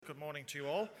Good morning to you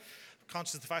all.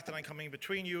 Conscious of the fact that I'm coming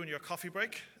between you and your coffee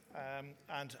break,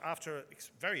 and after a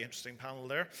very interesting panel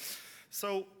there.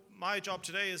 So my job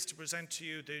today is to present to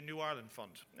you the New Ireland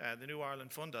Fund. The New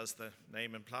Ireland Fund, as the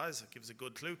name implies, it gives a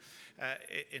good clue,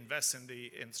 invests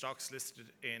in stocks listed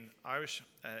in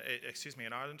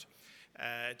Ireland,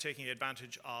 taking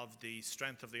advantage of the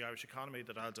strength of the Irish economy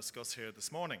that I'll discuss here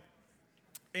this morning.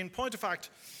 In point of fact,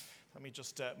 let me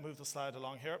just move the slide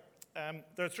along here.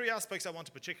 There are three aspects I want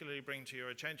to particularly bring to your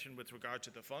attention with regard to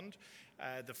the fund.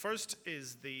 The first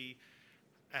is the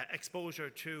exposure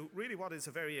to really what is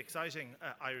a very exciting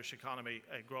Irish economy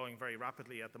growing very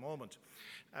rapidly at the moment.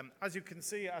 As you can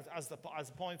see, as the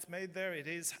points made there, it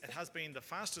has been the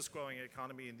fastest growing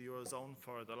economy in the Eurozone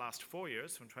for the last 4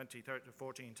 years, from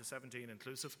 2014 to 17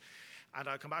 inclusive. And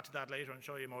I'll come back to that later and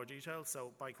show you more details.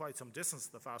 So by quite some distance,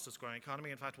 the fastest growing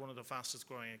economy. In fact, one of the fastest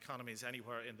growing economies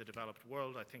anywhere in the developed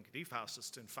world. I think the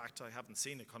fastest. In fact, I haven't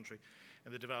seen a country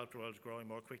in the developed world growing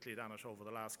more quickly than it over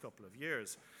the last couple of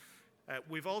years.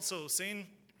 We've also seen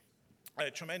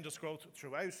tremendous growth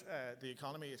throughout the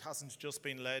economy. It hasn't just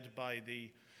been led by the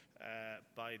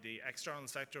external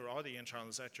sector or the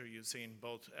internal sector. You've seen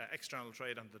both external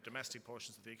trade and the domestic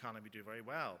portions of the economy do very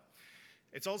well.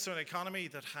 It's also an economy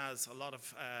that has a lot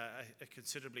of a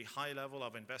considerably high level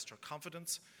of investor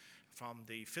confidence from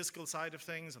the fiscal side of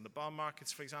things and the bond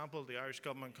markets, for example. The Irish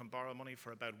government can borrow money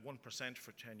for about 1%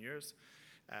 for 10 years.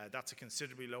 That's a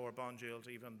considerably lower bond yield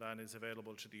even than is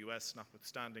available to the US,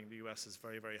 notwithstanding the US's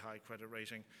very, very high credit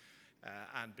rating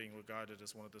and being regarded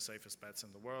as one of the safest bets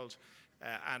in the world.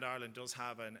 And Ireland does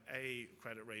have an A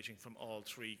credit rating from all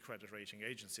three credit rating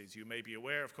agencies. You may be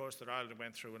aware, of course, that Ireland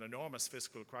went through an enormous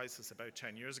fiscal crisis about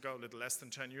 10 years ago, a little less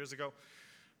than 10 years ago.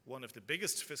 One of the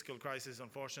biggest fiscal crises,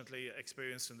 unfortunately,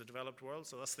 experienced in the developed world,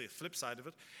 so that's the flip side of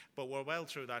it. But we're well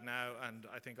through that now, and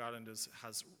I think Ireland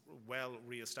has well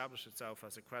re-established itself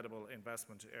as a credible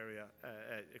investment area,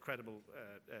 a credible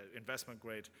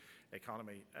investment-grade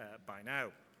economy by now.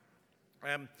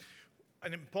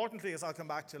 And importantly, as I'll come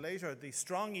back to later, the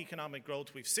strong economic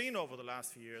growth we've seen over the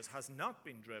last few years has not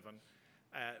been driven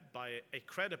by a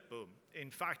credit boom. In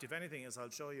fact, if anything, as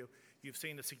I'll show you, you've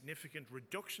seen a significant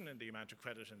reduction in the amount of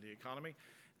credit in the economy,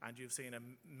 and you've seen a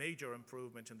major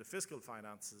improvement in the fiscal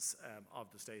finances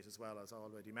of the state as well, as I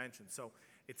already mentioned. So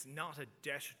it's not a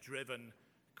debt-driven,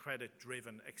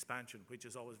 credit-driven expansion, which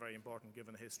is always very important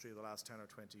given the history of the last 10 or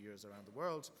 20 years around the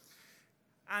world.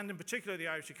 And in particular, the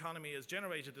Irish economy has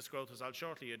generated this growth, as I'll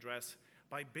shortly address,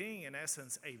 by being, in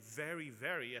essence, a very,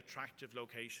 very attractive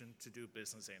location to do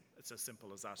business in. It's as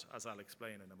simple as that, as I'll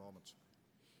explain in a moment.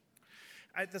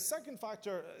 The second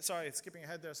factor, sorry, skipping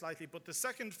ahead there slightly, but the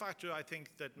second factor I think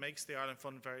that makes the Ireland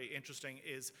Fund very interesting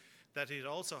is that it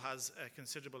also has a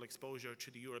considerable exposure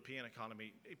to the European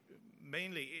economy,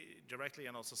 mainly directly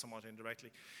and also somewhat indirectly.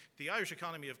 The Irish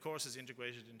economy, of course, is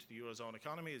integrated into the Eurozone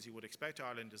economy. As you would expect,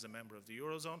 Ireland is a member of the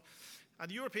Eurozone. And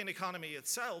the European economy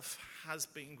itself has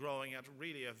been growing at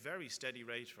really a very steady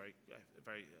rate,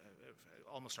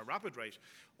 almost a rapid rate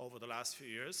over the last few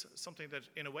years, something that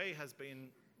in a way has been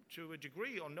to a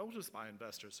degree unnoticed by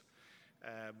investors.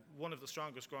 One of the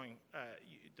strongest growing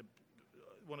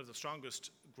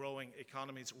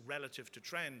economies relative to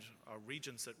trend, or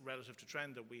regions that relative to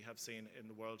trend that we have seen in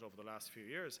the world over the last few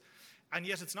years. And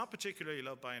yet it's not particularly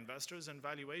loved by investors, and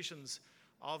valuations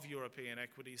of European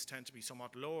equities tend to be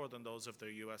somewhat lower than those of their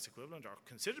US equivalent, or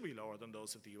considerably lower than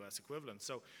those of the US equivalent.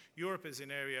 So Europe is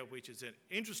an area which is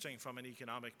interesting from an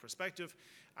economic perspective,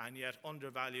 and yet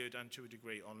undervalued and to a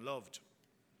degree unloved.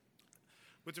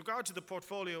 With regard to the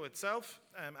portfolio itself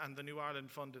and the New Ireland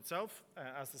Fund itself,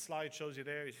 as the slide shows you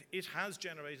there, it has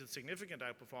generated significant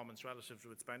outperformance relative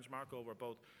to its benchmark over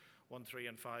both 1, 3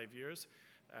 and 5 years.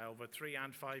 Over 3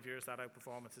 and 5 years, that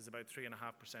outperformance is about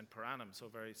 3.5% per annum, so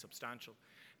very substantial.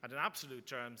 And in absolute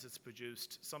terms, it's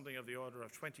produced something of the order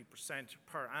of 20%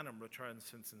 per annum return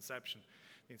since inception.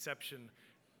 The inception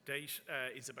date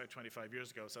is about 25 years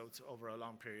ago, so it's over a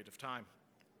long period of time.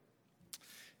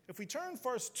 If we turn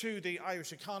first to the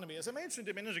Irish economy, as I mentioned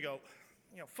a minute ago,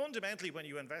 fundamentally when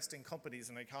you invest in companies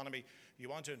and economy, you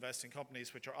want to invest in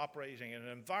companies which are operating in an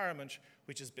environment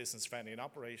which is business friendly and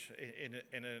operate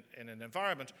in an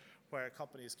environment where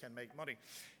companies can make money.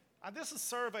 And this is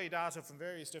survey data from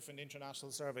various different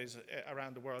international surveys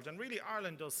around the world. And really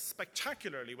Ireland does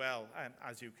spectacularly well,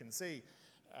 as you can see.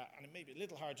 And it may be a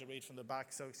little hard to read from the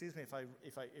back, so excuse me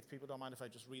if people don't mind if I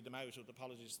just read them out. With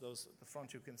apologies to those at the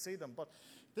front who can see them. But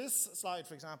this slide,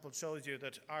 for example, shows you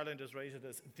that Ireland is rated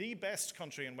as the best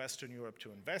country in Western Europe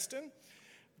to invest in,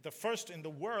 the first in the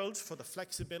world for the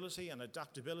flexibility and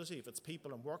adaptability of its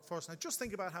people and workforce. Now just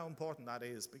think about how important that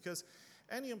is, because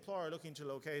Any employer looking to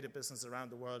locate a business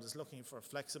around the world is looking for a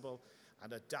flexible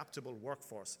and adaptable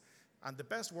workforce. And the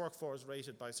best workforce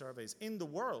rated by surveys in the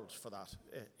world for that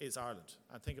is Ireland.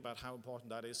 And think about how important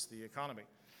that is to the economy.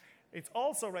 It's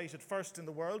also rated first in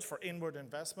the world for inward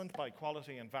investment by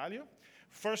quality and value,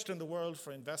 first in the world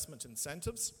for investment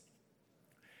incentives,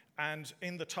 and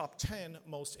in the top 10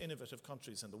 most innovative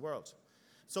countries in the world.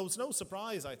 So it's no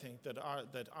surprise, I think, that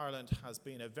Ireland has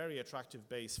been a very attractive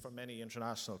base for many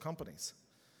international companies.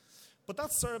 But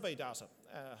that's survey data.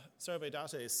 Survey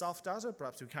data is soft data.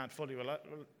 Perhaps we can't fully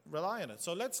rely on it.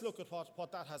 So let's look at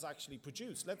what that has actually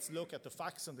produced. Let's look at the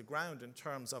facts on the ground in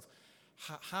terms of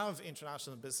have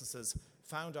international businesses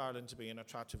found Ireland to be an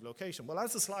attractive location? Well,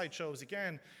 as the slide shows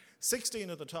again, 16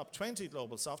 of the top 20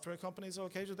 global software companies are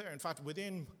located there. In fact,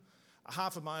 within a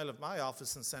half a mile of my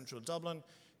office in central Dublin,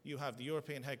 you have the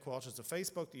European headquarters of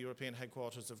Facebook, the European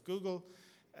headquarters of Google,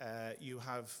 you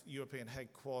have European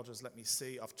headquarters,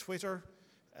 of Twitter,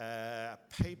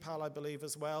 PayPal, I believe,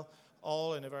 as well,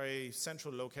 all in a very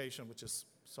central location, which is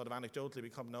sort of anecdotally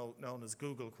become known as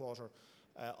Google Quarter,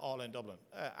 all in Dublin.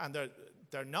 And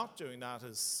they're not doing that,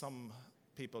 as some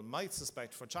people might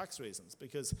suspect, for tax reasons,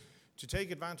 because to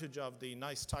take advantage of the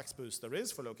nice tax boost there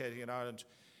is for locating in Ireland,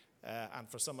 and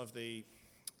for some of the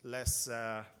less,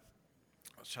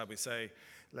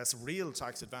 less real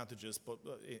tax advantages, but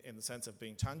in the sense of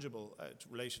being tangible,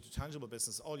 related to tangible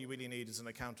business, all you really need is an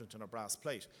accountant and a brass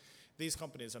plate. These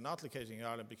companies are not locating in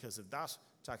Ireland because of that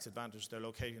tax advantage. They're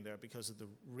locating there because of the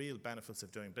real benefits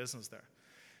of doing business there.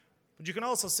 But you can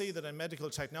also see that in medical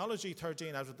technology,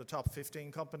 13 out of the top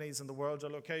 15 companies in the world are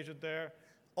located there.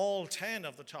 All 10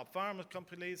 of the top pharma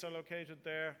companies are located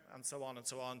there, and so on and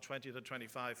so on, 20 to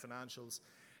 25 financials.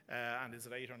 And is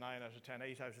it 8 or 9 out of 10?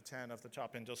 8 out of 10 of the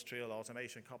top industrial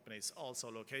automation companies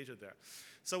also located there.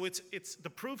 So it's the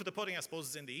proof of the pudding, I suppose,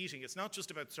 is in the eating. It's not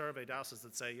just about survey data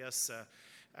that say, yes,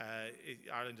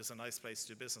 Ireland is a nice place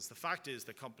to do business. The fact is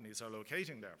that companies are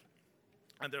locating there.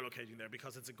 And they're locating there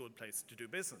because it's a good place to do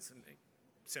business. And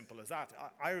simple as that.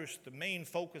 The main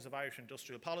focus of Irish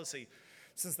industrial policy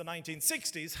since the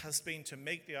 1960s has been to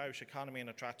make the Irish economy an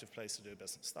attractive place to do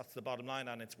business. That's the bottom line,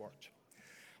 and it's worked.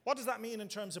 What does that mean in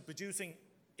terms of producing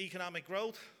economic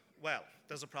growth? Well,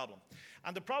 there's a problem.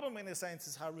 And the problem, in a sense,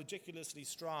 is how ridiculously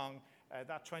strong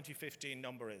that 2015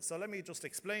 number is. So let me just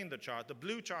explain the chart. The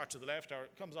blue chart to the left, or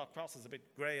it comes across as a bit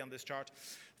grey on this chart,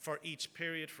 for each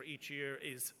period, for each year,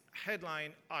 is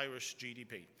headline Irish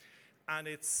GDP. And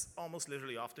it's almost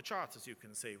literally off the charts, as you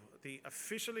can see. The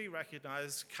officially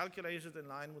recognised, calculated in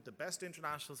line with the best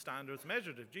international standards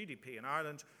measured of GDP in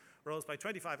Ireland, rose by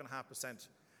 25.5%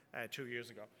 2 years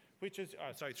ago, which is,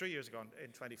 3 years ago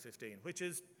in 2015, which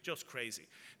is just crazy.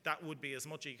 That would be as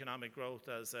much economic growth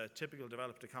as a typical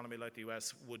developed economy like the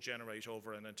US would generate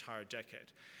over an entire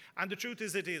decade. And the truth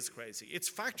is, it is crazy. It's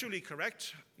factually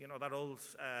correct, you know, that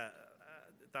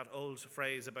old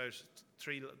phrase about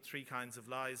three kinds of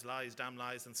lies, damn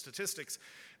lies, and statistics.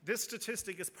 This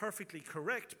statistic is perfectly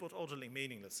correct, but utterly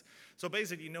meaningless. So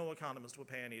basically, no economist will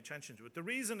pay any attention to it. The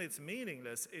reason it's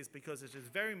meaningless is because it is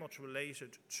very much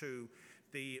related to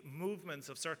the movements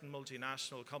of certain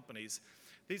multinational companies.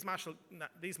 These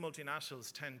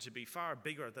multinationals tend to be far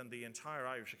bigger than the entire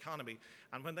Irish economy,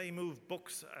 and when they move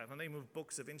books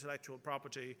of intellectual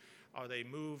property, or they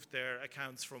move their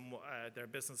accounts from their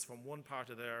business from one part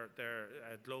of their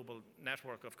global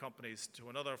network of companies to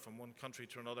another, from one country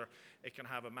to another, it can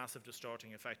have a massive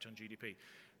distorting effect on GDP.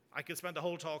 I could spend the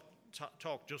whole talk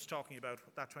just talking about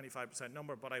that 25%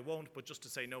 number, but I won't, but just to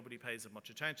say nobody pays it much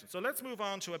attention. So let's move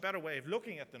on to a better way of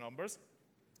looking at the numbers,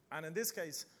 and in this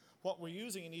case, what we're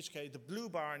using in each case, the blue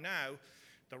bar now,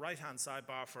 the right-hand side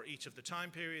bar for each of the time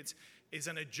periods, is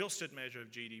an adjusted measure of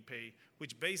GDP,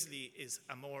 which basically is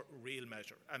a more real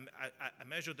measure, a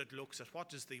measure that looks at what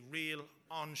does the real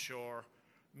onshore,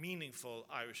 meaningful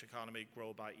Irish economy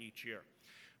grow by each year.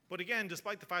 But again,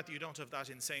 despite the fact that you don't have that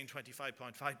insane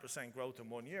 25.5% growth in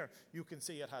 1 year, you can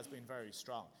see it has been very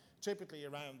strong. Typically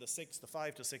around the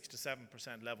 5 to 6 to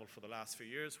 7% level for the last few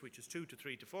years, which is 2 to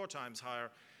 3 to 4 times higher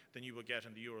than you will get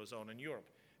in the Eurozone and Europe.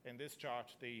 In this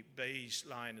chart, the beige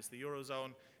line is the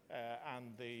Eurozone,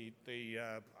 and the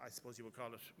I suppose you would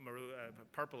call it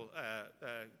purple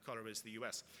colour is the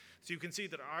US. So you can see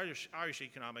that Irish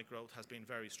economic growth has been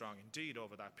very strong indeed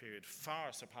over that period,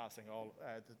 far surpassing all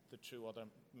the two other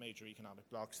major economic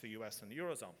blocs, the US and the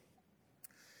Eurozone.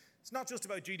 It's not just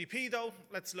about GDP, though.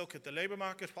 Let's look at the labour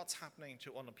market, what's happening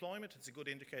to unemployment. It's a good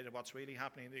indicator of what's really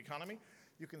happening in the economy.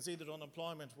 You can see that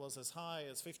unemployment was as high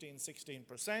as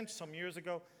 16% some years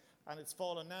ago, And it's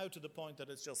fallen now to the point that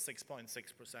it's just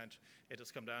 6.6%. It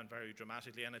has come down very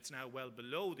dramatically, and it's now well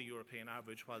below the European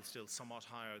average, while still somewhat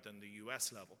higher than the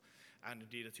US level. And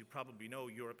indeed, as you probably know,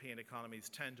 European economies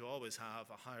tend to always have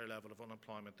a higher level of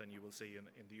unemployment than you will see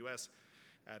in the US,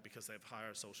 because they have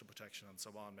higher social protection and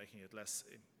so on, making it less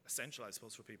essential, I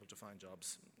suppose, for people to find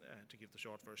jobs, to give the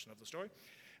short version of the story.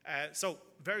 So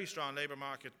very strong labour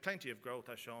market, plenty of growth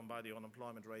as shown by the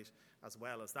unemployment rate as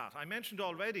well as that. I mentioned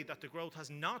already that the growth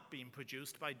has not been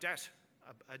produced by debt,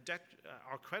 a debt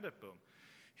or credit boom.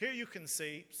 Here you can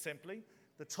see simply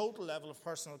the total level of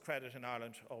personal credit in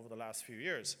Ireland over the last few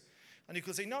years. And you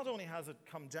can see not only has it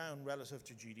come down relative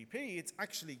to GDP, it's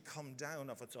actually come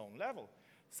down of its own level.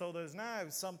 So there's now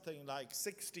something like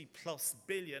 60 plus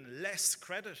billion less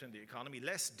credit in the economy,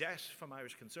 less debt from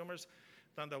Irish consumers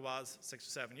than there was 6 or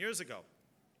 7 years ago.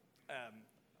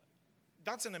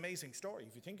 That's an amazing story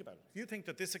if you think about it. If you think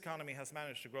that this economy has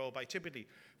managed to grow by typically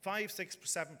 5, 6,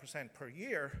 7% per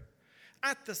year,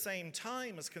 at the same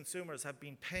time as consumers have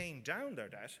been paying down their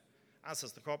debt, as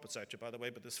has the corporate sector, by the way,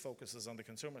 but this focuses on the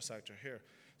consumer sector here.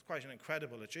 It's quite an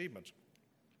incredible achievement.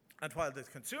 And while the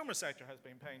consumer sector has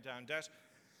been paying down debt,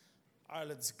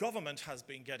 Ireland's government has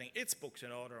been getting its books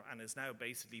in order and is now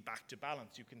basically back to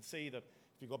balance. You can see that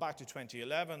if you go back to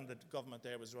 2011, the government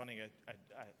there was running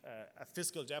a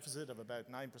fiscal deficit of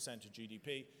about 9% of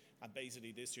GDP, and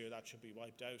basically this year that should be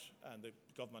wiped out, and the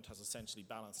government has essentially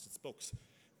balanced its books.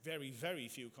 Very, very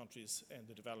few countries in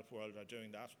the developed world are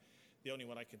doing that. The only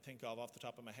one I can think of off the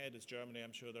top of my head is Germany.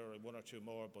 I'm sure there are one or two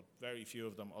more, but very few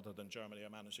of them other than Germany are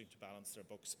managing to balance their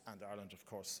books, and Ireland, of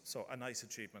course. So a nice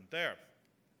achievement there.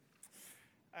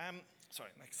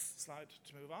 Next slide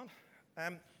to move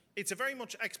on. It's a very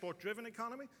much export-driven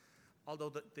economy,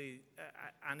 although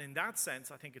and in that sense,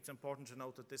 I think it's important to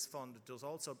note that this fund does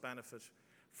also benefit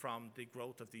from the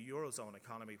growth of the Eurozone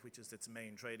economy, which is its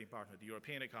main trading partner, the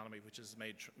European economy, which is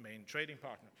its main trading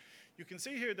partner. You can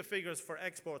see here the figures for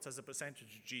exports as a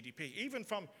percentage of GDP. Even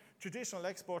from traditional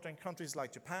exporting countries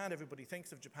like Japan, everybody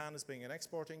thinks of Japan as being an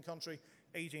exporting country.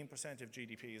 18% of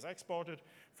GDP is exported.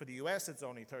 For the US, it's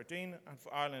only 13%, and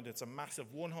for Ireland, it's a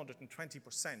massive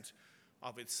 120%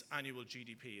 of its annual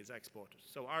GDP is exported.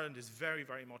 So Ireland is very,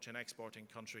 very much an exporting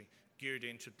country geared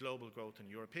into global growth and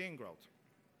European growth.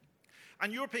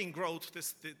 And European growth,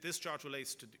 this chart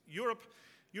relates to Europe.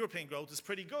 European growth is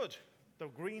pretty good. The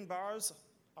green bars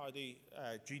are the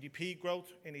GDP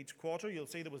growth in each quarter. You'll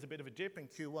see there was a bit of a dip in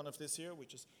Q1 of this year,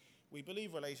 which is, we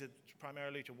believe, related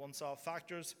primarily to once-off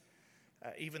factors.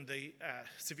 Even the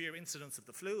severe incidence of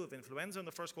the flu, of influenza in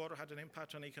the first quarter had an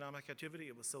impact on economic activity.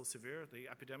 It was so severe, the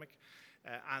epidemic.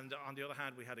 And on the other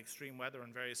hand, we had extreme weather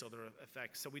and various other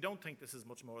effects. So we don't think this is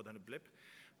much more than a blip.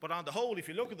 But on the whole, if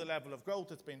you look at the level of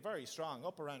growth, it's been very strong,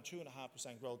 up around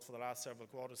 2.5% growth for the last several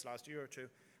quarters, last year or two.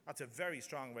 That's a very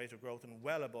strong rate of growth and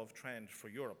well above trend for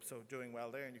Europe. So doing well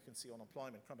there, and you can see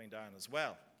unemployment coming down as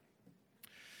well.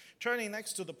 Turning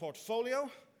next to the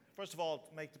portfolio, first of all,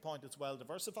 make the point it's well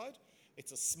diversified.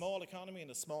 It's a small economy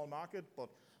and a small market, but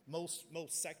most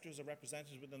sectors are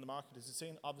represented within the market, as you've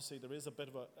seen. Obviously, there is a bit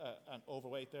of an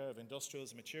overweight there of industrials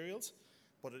and materials,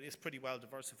 but it is a pretty well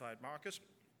diversified market.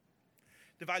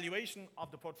 The valuation of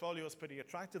the portfolio is pretty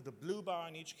attractive. The blue bar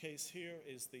in each case here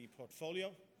is the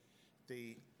portfolio.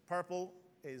 The purple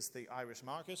is the Irish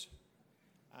market.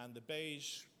 And the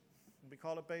beige, we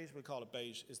call it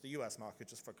beige, is the US market,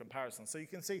 just for comparison. So you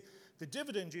can see the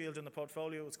dividend yield in the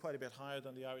portfolio is quite a bit higher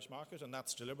than the Irish market, and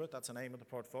that's deliberate. That's an aim of the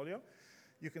portfolio.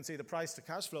 You can see the price to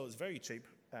cash flow is very cheap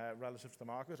relative to the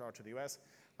market or to the US.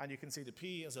 And you can see the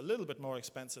PE is a little bit more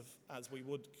expensive, as we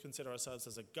would consider ourselves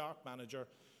as a GARP manager,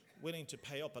 willing to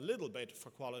pay up a little bit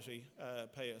for quality,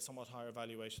 pay a somewhat higher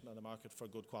valuation than the market for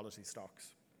good quality stocks.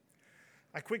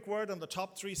 A quick word on the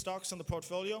top 3 stocks in the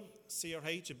portfolio.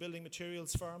 CRH, a building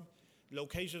materials firm,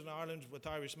 located in Ireland with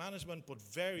Irish management, but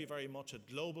very, very much a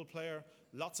global player.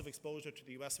 Lots of exposure to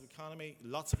the US economy,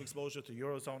 lots of exposure to the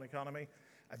Eurozone economy.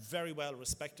 A very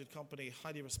well-respected company,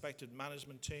 highly respected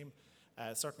management team,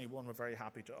 certainly one we're very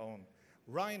happy to own.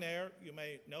 Ryanair, you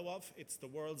may know of. It's the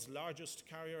world's largest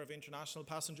carrier of international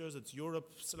passengers. It's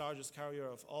Europe's largest carrier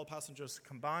of all passengers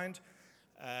combined.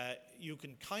 You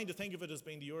can kind of think of it as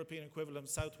being the European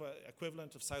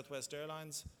equivalent of Southwest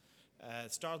Airlines.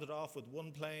 Started off with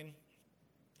one plane,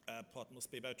 what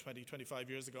must be about 20, 25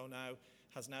 years ago now,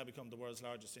 has now become the world's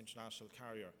largest international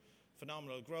carrier.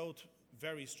 Phenomenal growth,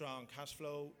 very strong cash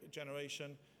flow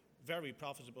generation, very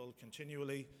profitable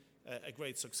continually, a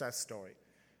great success story.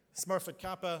 Smurfit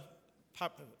Kappa,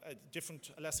 a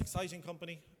different, less exciting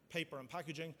company, paper and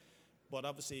packaging, but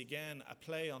obviously again a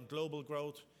play on global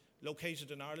growth,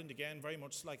 located in Ireland, again, very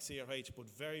much like CRH, but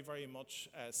very, very much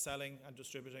selling and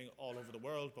distributing all over the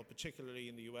world, but particularly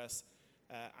in the US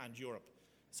and Europe.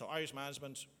 So Irish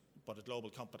management, but a global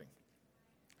company.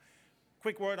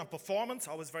 Quick word on performance,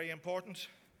 always very important.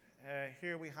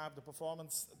 Here we have the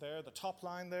performance there. The top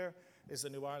line there is the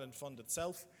New Ireland Fund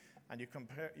itself, and you can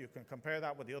compare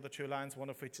that with the other two lines, one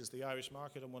of which is the Irish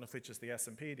market and one of which is the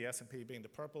S&P being the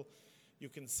purple. You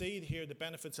can see here the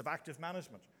benefits of active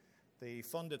management. The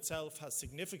fund itself has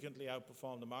significantly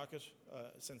outperformed the market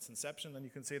since inception, and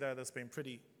you can see there's been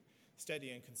pretty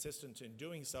steady and consistent in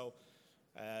doing so.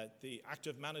 The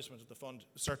active management of the fund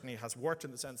certainly has worked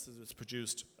in the sense that it's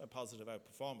produced a positive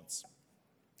outperformance.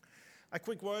 A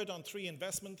quick word on three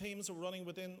investment themes we're running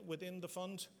within the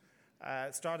fund,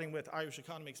 starting with Irish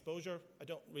economy exposure. I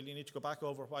don't really need to go back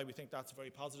over why we think that's a very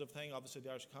positive thing. Obviously,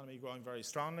 the Irish economy growing very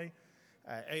strongly.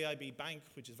 AIB Bank,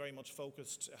 which is very much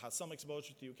focused, has some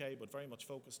exposure to the UK, but very much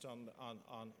focused on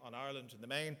Ireland in the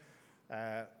main.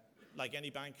 Like any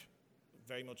bank,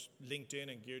 very much linked in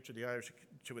and geared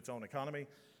to its own economy.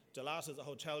 Dalata is a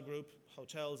hotel group.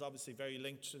 Hotels obviously very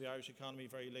linked to the Irish economy,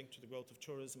 very linked to the growth of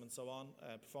tourism and so on,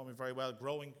 performing very well,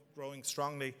 growing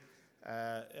strongly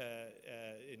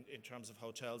in terms of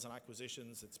hotels and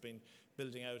acquisitions. It's been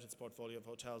building out its portfolio of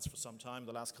hotels for some time.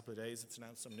 The last couple of days it's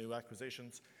announced some new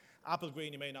acquisitions.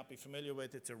 Applegreen you may not be familiar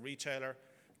with. It's a retailer.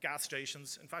 Gas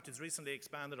stations. In fact, it's recently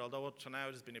expanded, although up to now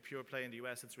it has been a pure play in the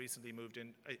US, it's recently moved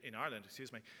in Ireland, it's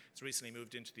recently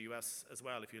moved into the US as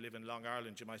well. If you live in Long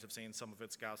Island, you might have seen some of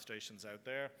its gas stations out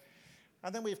there.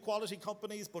 And then we have quality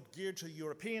companies, but geared to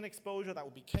European exposure. That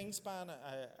would be Kingspan,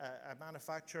 a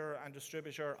manufacturer and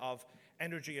distributor of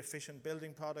energy-efficient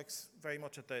building products, very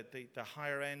much at the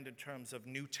higher end in terms of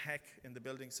new tech in the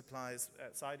building supplies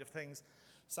side of things.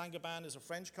 Saint-Gobain is a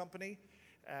French company.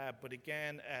 But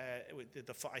again,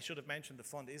 I should have mentioned the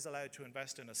fund is allowed to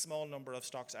invest in a small number of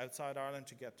stocks outside Ireland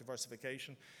to get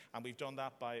diversification, and we've done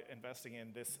that by investing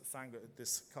in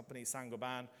this company,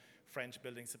 Saint-Gobain, French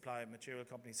building supply material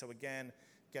company. So again,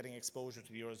 getting exposure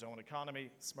to the Eurozone economy.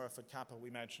 Smurfit Kappa we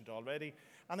mentioned already.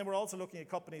 And then we're also looking at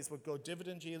companies with good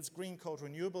dividend yields. Greencoat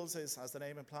Renewables is, as the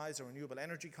name implies, a renewable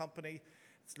energy company.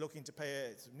 It's looking to pay,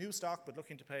 it's a new stock, but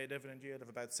looking to pay a dividend yield of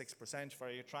about 6%,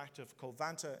 very attractive.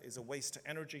 Covanta is a waste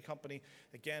energy company,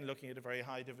 again looking at a very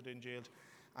high dividend yield.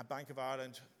 And Bank of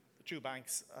Ireland, two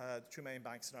main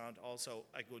banks in Ireland, also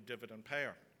a good dividend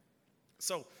payer.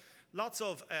 So lots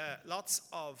of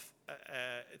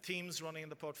themes running in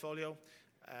the portfolio.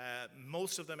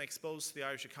 Most of them exposed to the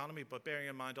Irish economy, but bearing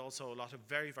in mind also a lot of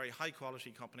very, very high quality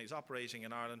companies operating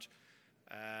in Ireland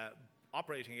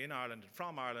and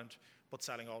from Ireland, but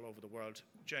selling all over the world.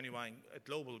 Genuine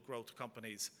global growth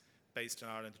companies based in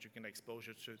Ireland that you can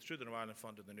exposure to through the New Ireland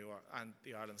Fund and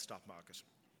the Ireland stock market.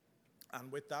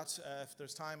 And with that, if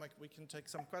there's time, we can take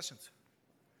some questions.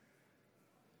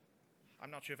 I'm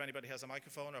not sure if anybody has a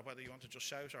microphone or whether you want to just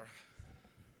shout or...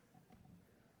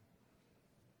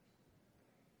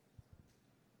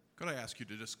 Could I ask you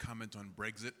to just comment on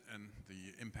Brexit and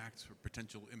the impact or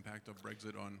potential impact of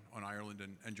Brexit on Ireland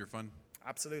and your fund?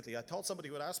 Absolutely. I thought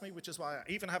somebody would ask me, which is why I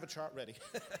even have a chart ready.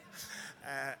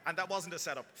 And that wasn't a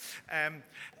setup.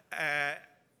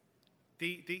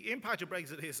 The impact of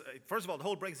Brexit is, first of all, the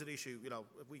whole Brexit issue,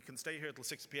 we can stay here till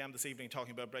 6 p.m. this evening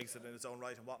talking about Brexit in its own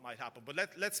right and what might happen. But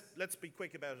let's be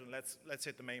quick about it and let's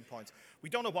hit the main points. We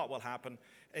don't know what will happen.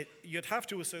 You'd have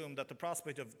to assume that the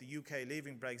prospect of the UK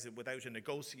leaving Brexit without a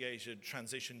negotiated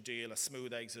transition deal, a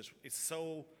smooth exit, is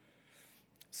so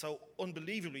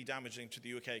unbelievably damaging to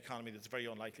the UK economy that it's very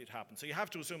unlikely to happen. So you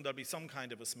have to assume there'll be some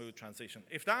kind of a smooth transition.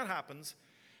 If that happens,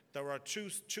 there are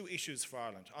two issues for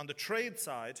Ireland. On the trade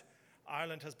side,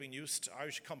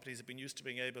 Irish companies have been used to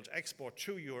being able to export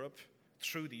to Europe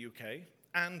through the UK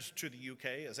and to the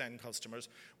UK as end customers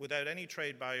without any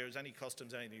trade barriers, any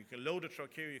customs, anything. You can load a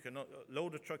truck here, you can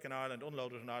load a truck in Ireland,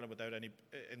 unload it in Ireland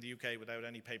in the UK without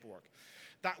any paperwork.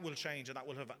 That will change, and that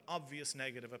will have an obvious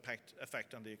negative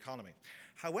effect on the economy.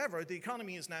 However, the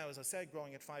economy is now, as I said,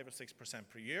 growing at 5 or 6%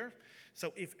 per year.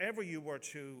 So if ever you were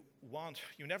to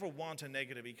you never want a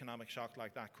negative economic shock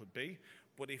like that could be,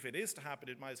 but if it is to happen,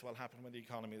 it might as well happen when the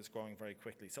economy is growing very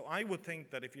quickly. So I would think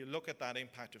that if you look at that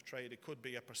impact of trade, it could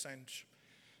be 1%,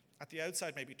 at the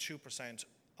outside maybe 2%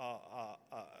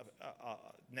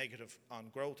 negative on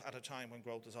growth at a time when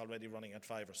growth is already running at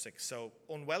 5 or 6. So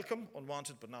unwelcome,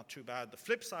 unwanted, but not too bad. The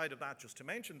flip side of that, just to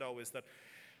mention though, is that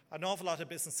an awful lot of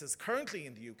businesses currently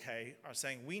in the UK are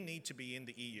saying we need to be in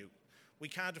the EU. We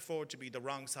can't afford to be the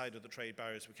wrong side of the trade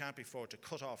barriers. We can't afford to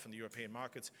cut off in the European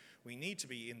markets. We need to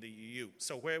be in the EU.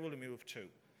 So where will we move to?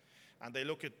 And they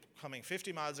look at coming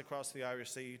 50 miles across the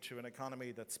Irish Sea to an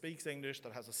economy that speaks English,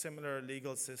 that has a similar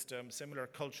legal system, similar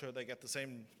culture. They get the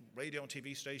same radio and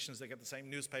TV stations, they get the same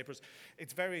newspapers.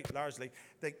 It's very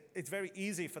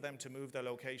easy for them to move their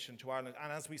location to Ireland.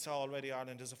 And as we saw already,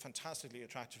 Ireland is a fantastically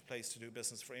attractive place to do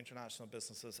business for international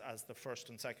businesses, as the first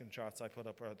and second charts I put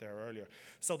up there earlier.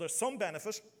 So there's some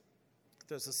benefit.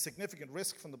 There's a significant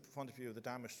risk from the point of view of the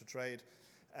damage to trade.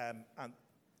 And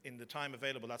in the time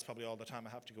available, that's probably all the time I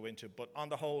have to go into. But on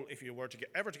the whole, if you were to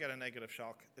ever get a negative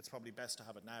shock, it's probably best to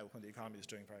have it now when the economy is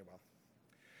doing very well.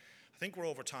 I think we're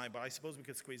over time, but I suppose we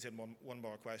could squeeze in one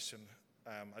more question.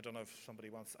 I don't know if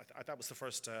somebody wants. That was the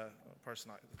first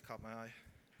person that caught my eye.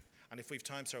 And if we've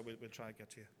time, sir, we'll try and get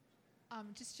to you.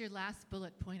 Just your last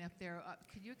bullet point up there.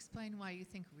 Could you explain why you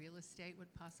think real estate would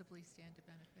possibly stand to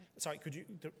benefit? Sorry,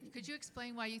 could you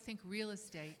explain why you think real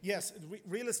estate? Yes,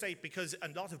 real estate, because a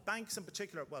lot of banks in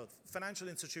particular, well, financial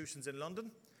institutions in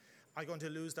London are going to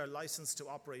lose their license to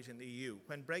operate in the EU.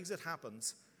 When Brexit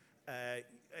happens, a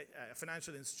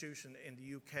financial institution in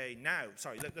the UK now,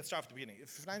 let's start from the beginning. A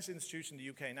financial institution in the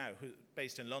UK now,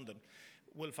 based in London,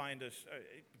 will find it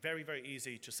very, very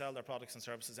easy to sell their products and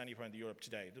services anywhere in Europe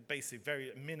today. There's basically very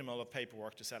minimal of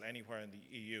paperwork to sell anywhere in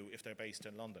the EU if they're based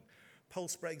in London.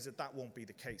 Post-Brexit, that won't be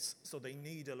the case. So they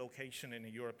need a location in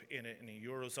Europe, in a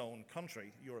Eurozone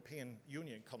country, European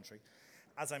Union country.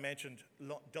 As I mentioned,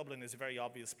 Dublin is a very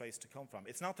obvious place to come from.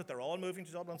 It's not that they're all moving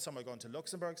to Dublin. Some are going to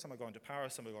Luxembourg, some are going to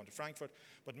Paris, some are going to Frankfurt,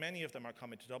 but many of them are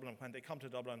coming to Dublin. When they come to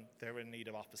Dublin, they're in need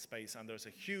of office space, and there's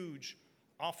a huge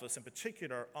office, in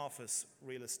particular office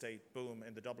real estate boom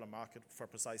in the Dublin market for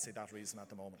precisely that reason at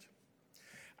the moment.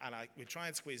 And we'll try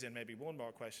and squeeze in maybe one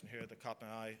more question here that caught my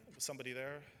eye. Was somebody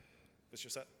there? Mr.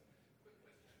 Set?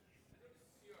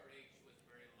 CRH was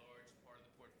a very large part of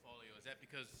the portfolio. Is that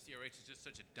because CRH is just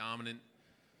such a dominant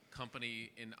company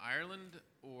in Ireland,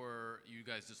 or you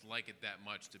guys just like it that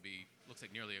much to be, looks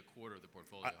like nearly a quarter of the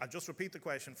portfolio? I'll just repeat the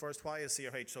question first. Why is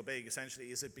CRH so big? Essentially,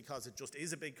 is it because it just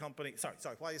is a big company?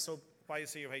 Why is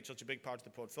CRH such a big part of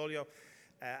the portfolio?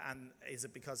 And is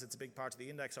it because it's a big part of the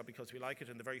index, or because we like it?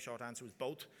 And the very short answer is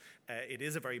both. It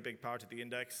is a very big part of the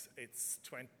index. It's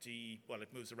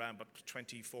it moves around, but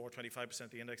 24, 25%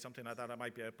 of the index, something like that. I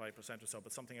might be out by a percent or so,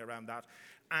 but something around that.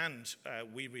 And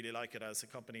we really like it as a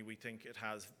company. We think it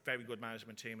has very good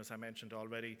management team, as I mentioned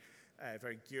already,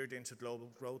 very geared into global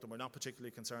growth, and we're not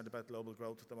particularly concerned about global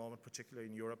growth at the moment, particularly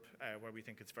in Europe, where we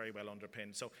think it's very well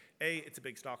underpinned. So A, it's a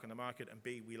big stock in the market, and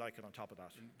B, we like it on top of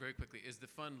that. And very quickly, is the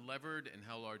fund levered, and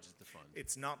how large is the fund?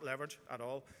 It's not levered at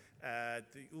all.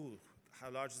 How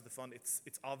large is the fund? It's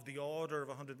of the order of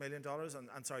 $100 million,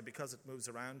 and sorry, because it moves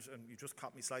around, and you just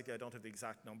caught me slightly, I don't have the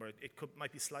exact number. It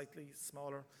might be slightly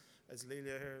smaller, as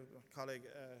Lelia here, colleague.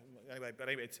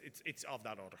 Anyway, it's of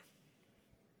that order.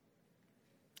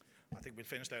 I think we'll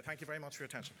finish there. Thank you very much for your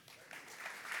attention.